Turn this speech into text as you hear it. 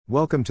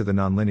Welcome to the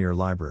Nonlinear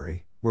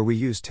Library, where we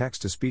use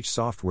text-to-speech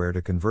software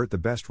to convert the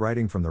best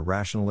writing from the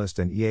rationalist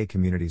and EA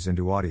communities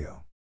into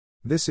audio.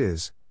 This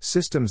is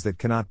Systems That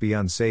Cannot Be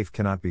Unsafe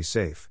Cannot Be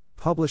Safe,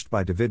 published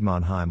by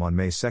Davidmanheim on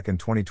May 2,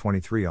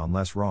 2023 on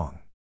Less Wrong.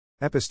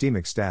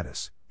 Epistemic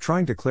status: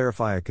 trying to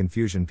clarify a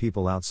confusion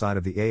people outside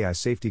of the AI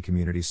safety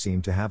community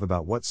seem to have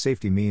about what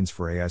safety means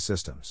for AI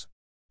systems.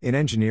 In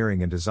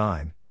engineering and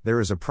design, there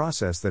is a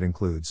process that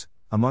includes,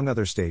 among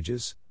other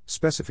stages,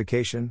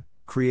 specification,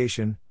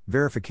 creation,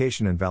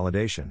 verification and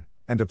validation,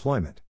 and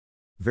deployment.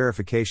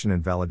 Verification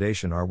and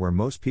validation are where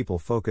most people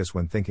focus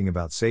when thinking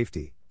about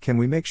safety. Can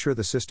we make sure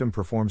the system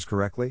performs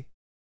correctly?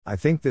 I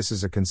think this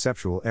is a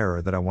conceptual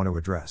error that I want to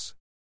address.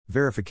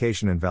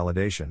 Verification and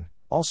validation,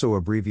 also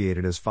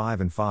abbreviated as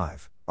 5 and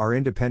 5, are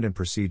independent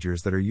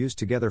procedures that are used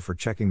together for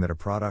checking that a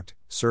product,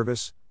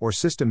 service, or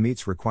system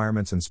meets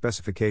requirements and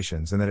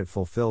specifications and that it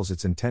fulfills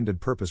its intended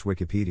purpose.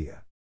 Wikipedia.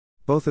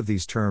 Both of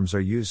these terms are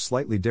used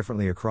slightly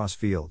differently across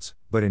fields,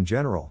 but in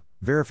general,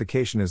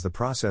 verification is the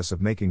process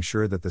of making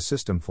sure that the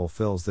system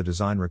fulfills the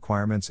design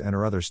requirements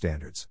and/or other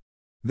standards.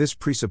 This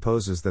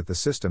presupposes that the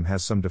system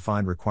has some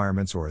defined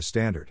requirements or a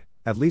standard,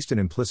 at least an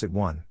implicit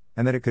one,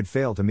 and that it could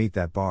fail to meet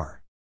that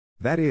bar.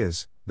 That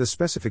is, the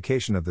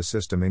specification of the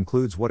system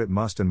includes what it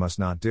must and must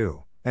not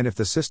do, and if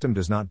the system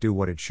does not do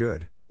what it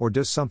should, or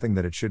does something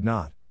that it should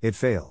not, it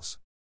fails.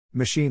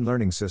 Machine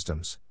learning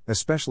systems,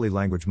 especially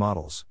language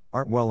models,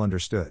 aren't well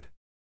understood.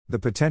 The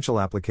potential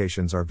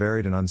applications are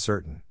varied and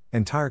uncertain.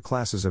 Entire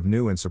classes of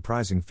new and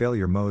surprising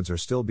failure modes are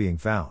still being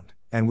found,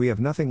 and we have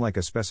nothing like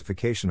a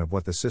specification of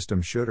what the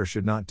system should or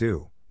should not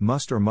do,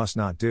 must or must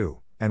not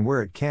do, and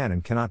where it can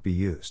and cannot be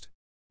used.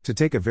 To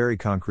take a very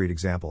concrete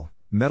example,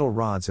 metal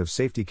rods have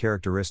safety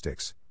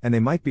characteristics, and they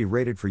might be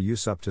rated for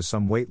use up to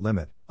some weight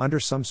limit, under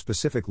some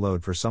specific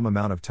load for some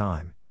amount of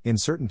time, in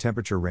certain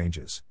temperature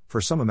ranges,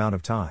 for some amount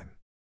of time.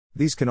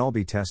 These can all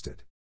be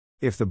tested.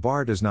 If the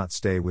bar does not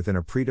stay within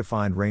a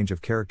predefined range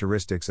of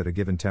characteristics at a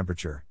given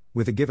temperature,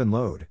 with a given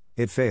load,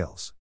 it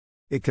fails.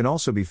 It can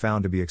also be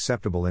found to be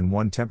acceptable in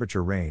one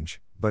temperature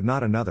range, but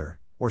not another,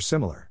 or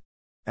similar.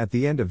 At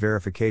the end of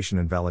verification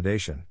and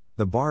validation,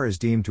 the bar is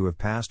deemed to have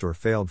passed or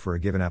failed for a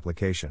given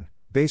application,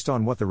 based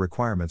on what the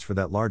requirements for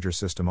that larger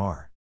system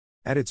are.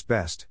 At its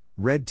best,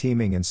 red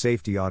teaming and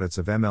safety audits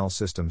of ML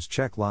systems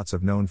check lots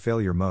of known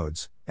failure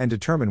modes, and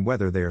determine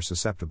whether they are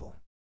susceptible.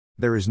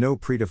 There is no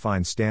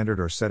predefined standard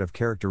or set of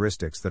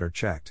characteristics that are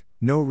checked,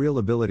 no real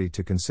ability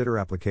to consider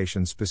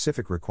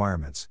application-specific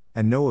requirements,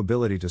 and no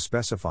ability to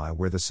specify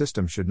where the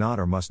system should not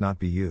or must not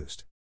be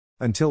used.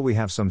 Until we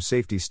have some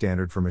safety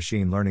standard for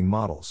machine learning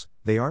models,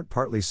 they aren't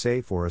partly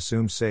safe or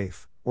assumed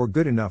safe, or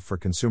good enough for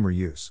consumer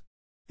use.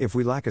 If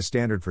we lack a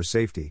standard for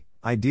safety,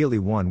 ideally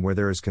one where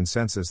there is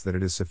consensus that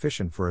it is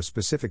sufficient for a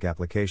specific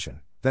application,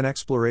 then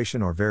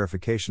exploration or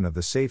verification of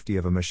the safety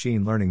of a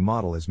machine learning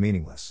model is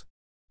meaningless.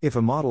 If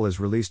a model is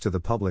released to the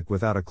public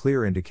without a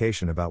clear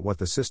indication about what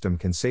the system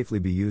can safely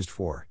be used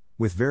for,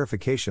 with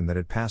verification that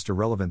it passed a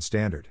relevant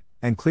standard,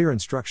 and clear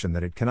instruction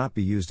that it cannot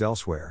be used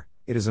elsewhere,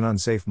 it is an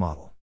unsafe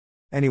model.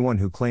 Anyone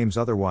who claims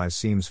otherwise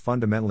seems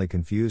fundamentally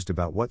confused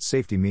about what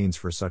safety means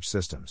for such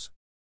systems.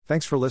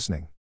 Thanks for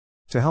listening.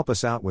 To help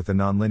us out with the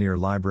Nonlinear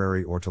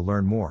Library or to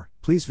learn more,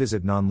 please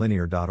visit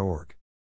nonlinear.org.